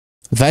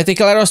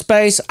Vertical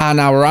Aerospace are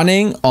now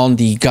running on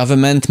the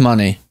government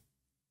money.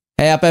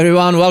 Hey up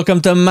everyone,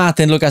 welcome to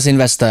Martyn Lucas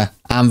Investor.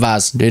 I'm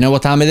Vaz. Do you know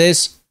what time it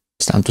is?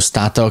 It's time to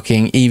start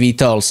talking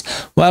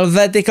eVTOLs. Well,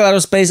 Vertical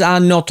Aerospace are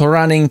not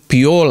running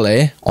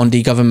purely on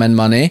the government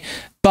money,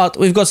 but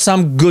we've got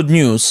some good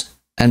news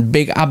and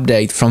big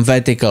update from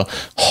Vertical.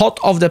 Hot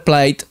off the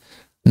plate,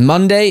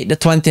 Monday the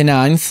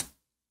 29th,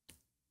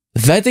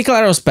 Vertical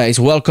Aerospace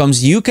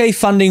welcomes UK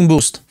funding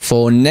boost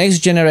for next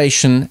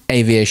generation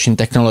aviation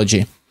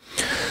technology.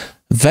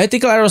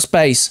 Vertical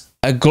Aerospace,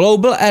 a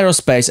global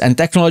aerospace and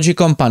technology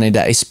company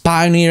that is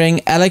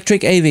pioneering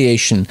electric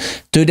aviation,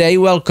 today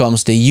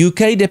welcomes the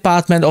UK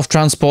Department of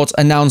Transport's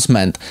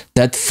announcement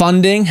that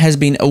funding has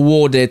been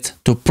awarded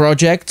to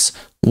projects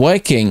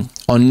working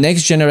on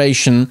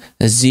next-generation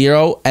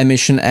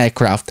zero-emission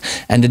aircraft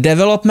and the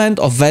development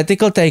of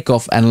vertical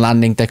takeoff and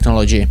landing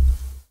technology.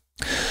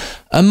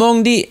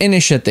 Among the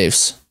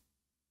initiatives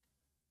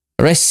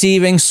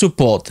receiving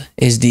support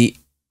is the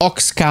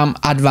OxCam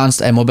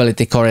Advanced Air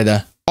Mobility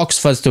Corridor,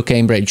 Oxford to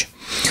Cambridge,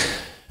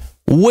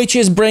 which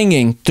is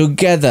bringing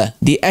together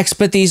the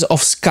expertise of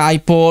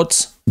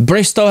Skyports,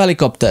 Bristow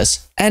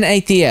Helicopters,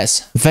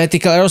 NATS,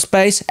 Vertical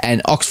Aerospace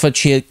and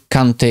Oxfordshire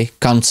County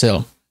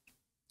Council,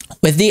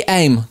 with the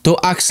aim to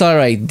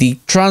accelerate the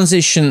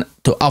transition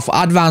of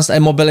advanced air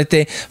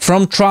mobility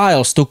from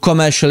trials to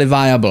commercially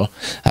viable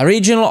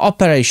regional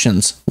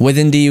operations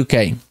within the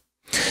UK.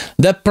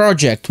 The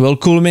project will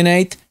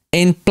culminate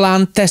in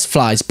planned test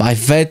flights by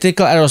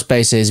Vertical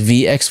Aerospace's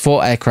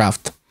VX4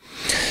 aircraft.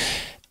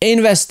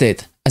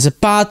 Invested as a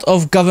part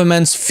of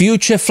government's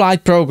future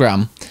flight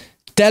program,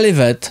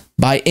 delivered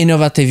by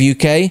Innovative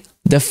UK,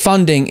 the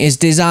funding is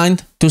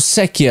designed to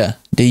secure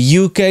the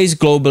UK's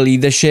global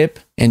leadership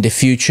in the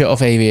future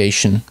of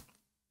aviation.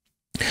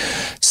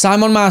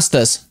 Simon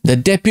Masters, the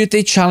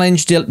Deputy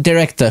Challenge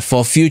Director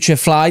for Future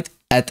Flight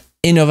at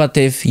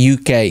Innovative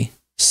UK,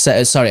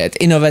 said,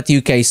 Innovative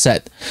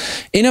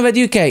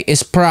UK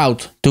is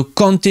proud to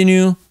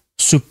continue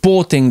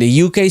supporting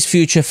the UK's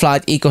future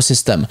flight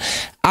ecosystem,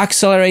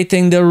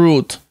 accelerating the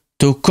route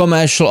to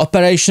commercial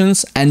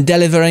operations and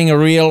delivering a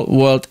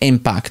real-world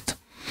impact.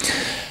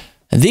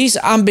 These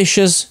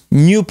ambitious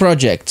new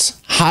projects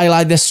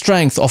highlight the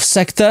strength of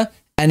sector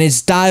and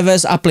its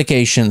diverse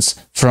applications,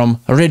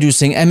 from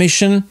reducing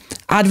emission,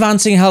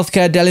 advancing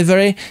healthcare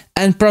delivery,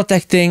 and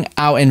protecting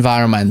our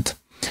environment.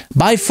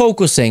 By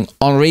focusing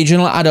on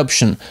regional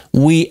adoption,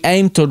 we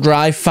aim to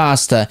drive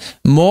faster,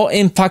 more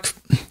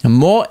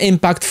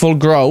impactful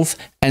growth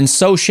and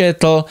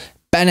societal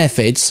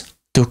benefits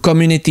to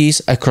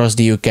communities across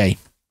the UK.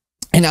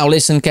 And now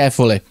listen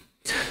carefully.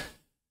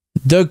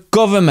 The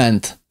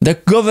government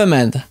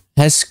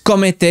has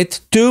committed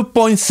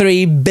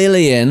 2.3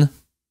 billion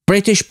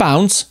British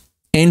pounds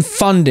in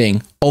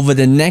funding over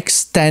the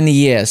next 10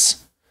 years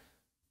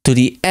to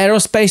the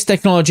Aerospace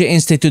Technology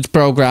Institute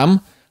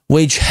program,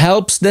 which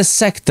helps the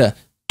sector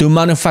to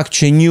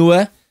manufacture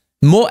newer,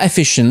 more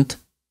efficient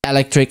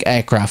electric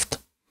aircraft.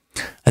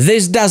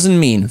 This doesn't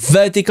mean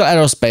Vertical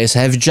Aerospace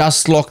have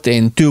just locked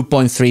in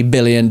 $2.3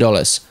 billion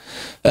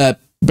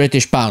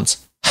British pounds.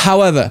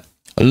 However,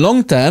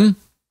 long term,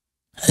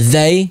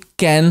 they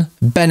can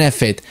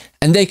benefit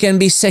and they can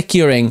be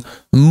securing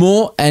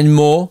more and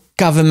more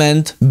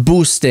government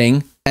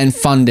boosting and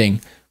funding,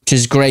 which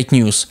is great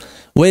news.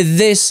 With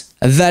this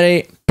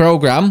very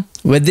program,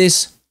 with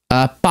this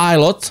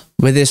pilot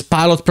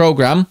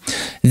program,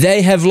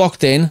 they have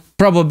locked in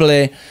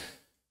probably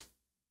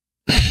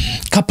a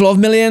couple of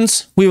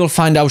millions. We will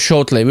find out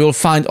shortly. We will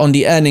find on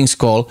the earnings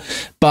call,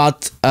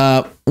 but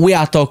we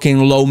are talking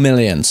low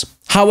millions.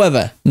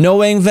 However,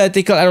 knowing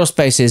Vertical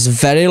Aerospace's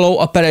very low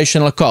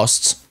operational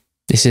costs,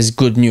 this is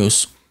good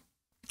news.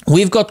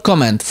 We've got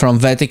comment from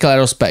Vertical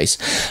Aerospace.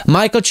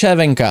 Michael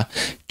Chervenka,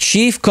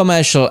 Chief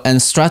Commercial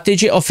and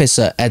Strategy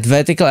Officer at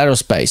Vertical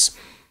Aerospace.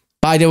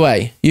 By the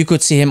way, you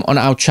could see him on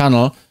our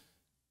channel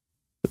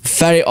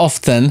very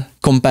often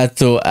compared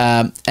to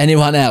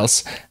anyone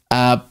else.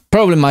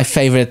 Probably my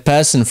favorite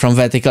person from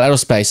Vertical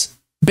Aerospace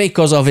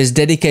because of his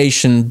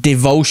dedication,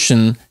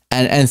 devotion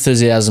and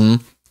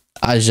enthusiasm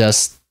are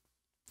just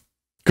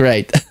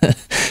great.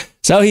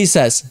 So he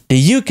says,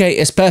 the UK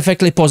is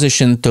perfectly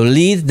positioned to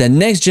lead the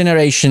next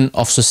generation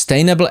of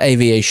sustainable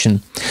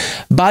aviation.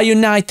 By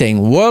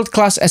uniting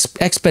world-class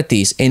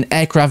expertise in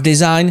aircraft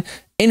design,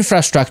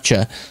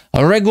 infrastructure,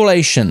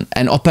 regulation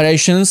and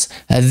operations,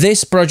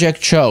 this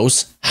project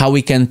shows how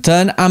we can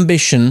turn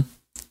ambition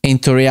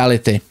into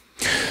reality.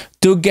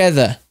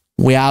 Together,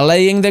 we are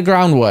laying the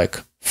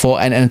groundwork for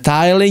an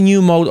entirely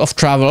new mode of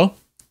travel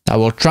that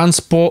will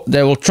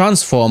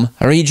transform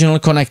regional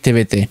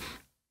connectivity,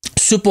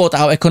 support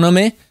our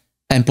economy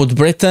and put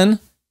Britain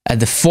at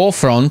the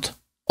forefront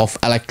of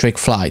electric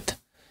flight.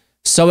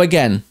 So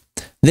again,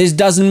 this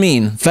doesn't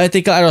mean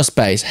Vertical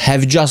Aerospace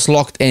have just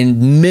locked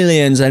in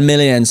millions and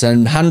millions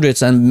and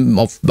hundreds and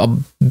of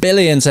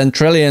billions and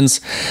trillions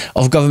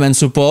of government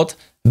support,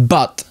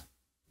 but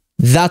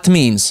that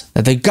means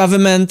that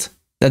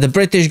the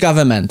British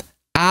government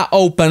are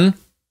open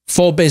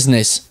for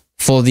business,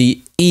 for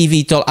the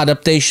eVTOL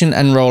adaptation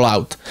and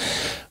rollout.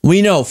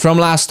 We know from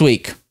last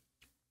week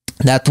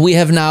that we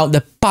have now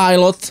the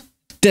pilot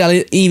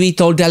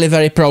eVTOL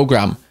delivery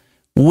program,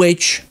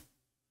 which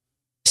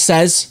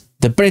says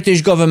the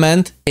British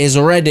government is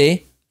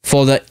ready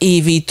for the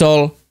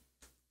eVTOL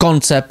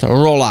concept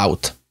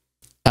rollout.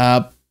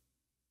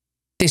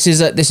 This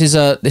is a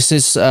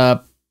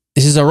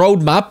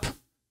roadmap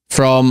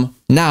from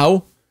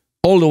now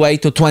all the way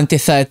to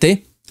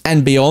 2030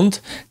 and beyond,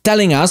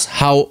 telling us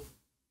how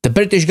the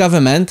British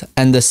government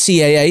and the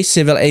CAA,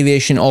 Civil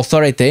Aviation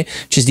Authority,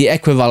 which is the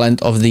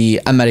equivalent of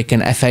the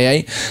American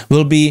FAA,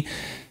 will be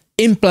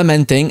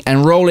implementing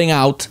and rolling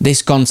out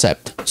this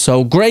concept.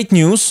 So great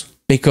news,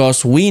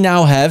 because we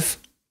now have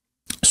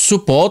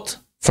support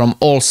from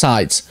all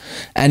sides,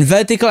 and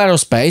Vertical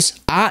Aerospace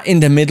are in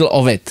the middle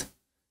of it.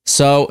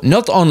 So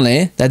not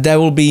only that there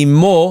will be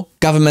more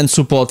government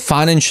support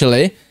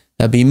financially,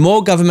 there'll be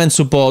more government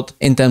support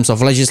in terms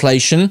of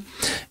legislation,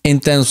 in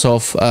terms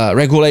of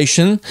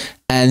regulation,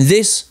 and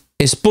this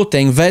is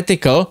putting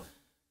Vertical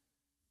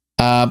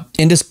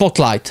in the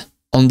spotlight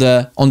on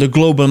the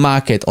global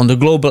market, on the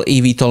global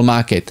eVTOL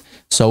market.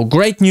 So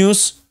great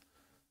news,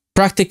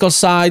 practical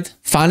side,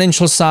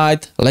 financial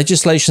side,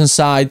 legislation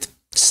side,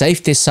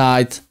 safety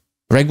side,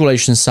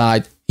 regulation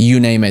side, you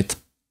name it.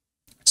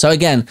 So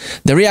again,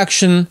 the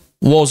reaction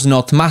was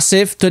not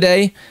massive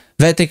today.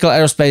 Vertical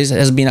Aerospace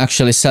has been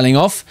actually selling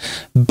off,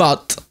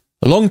 but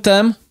long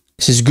term,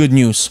 this is good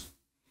news.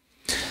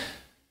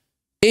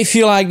 If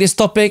you like this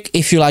topic,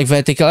 if you like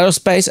Vertical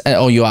Aerospace,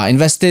 or you are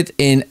invested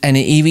in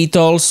any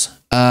eVTOLs,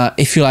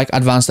 if you like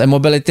advanced air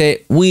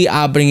mobility, we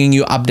are bringing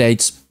you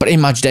updates pretty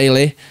much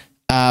daily.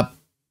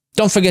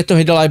 Don't forget to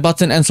hit the like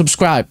button and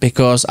subscribe,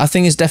 because I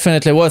think it's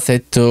definitely worth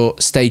it to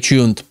stay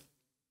tuned.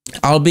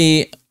 I'll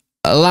be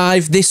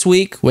live this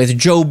week with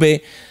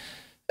Joby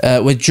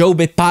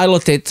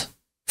piloted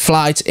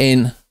flights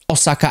in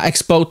Osaka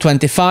Expo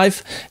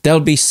 25. There'll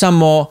be some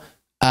more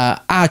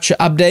Archer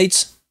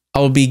updates.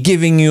 I'll be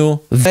giving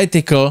you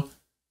Vertical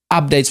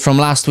updates from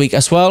last week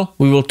as well.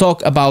 We will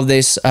talk about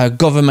this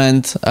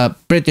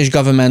British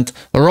government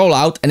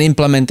rollout and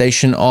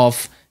implementation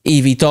of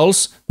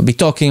eVTOLs. We'll be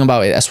talking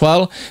about it as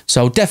well.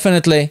 So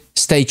definitely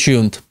stay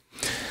tuned.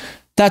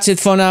 That's it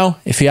for now.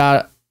 If you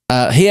are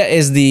here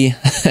is the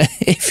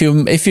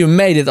if you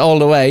made it all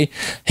the way,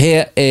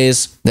 here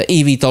is the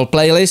eVTOL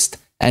playlist,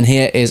 and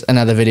here is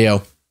another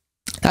video.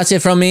 That's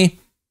it from me.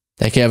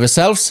 Take care of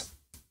yourselves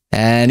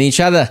and each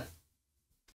other.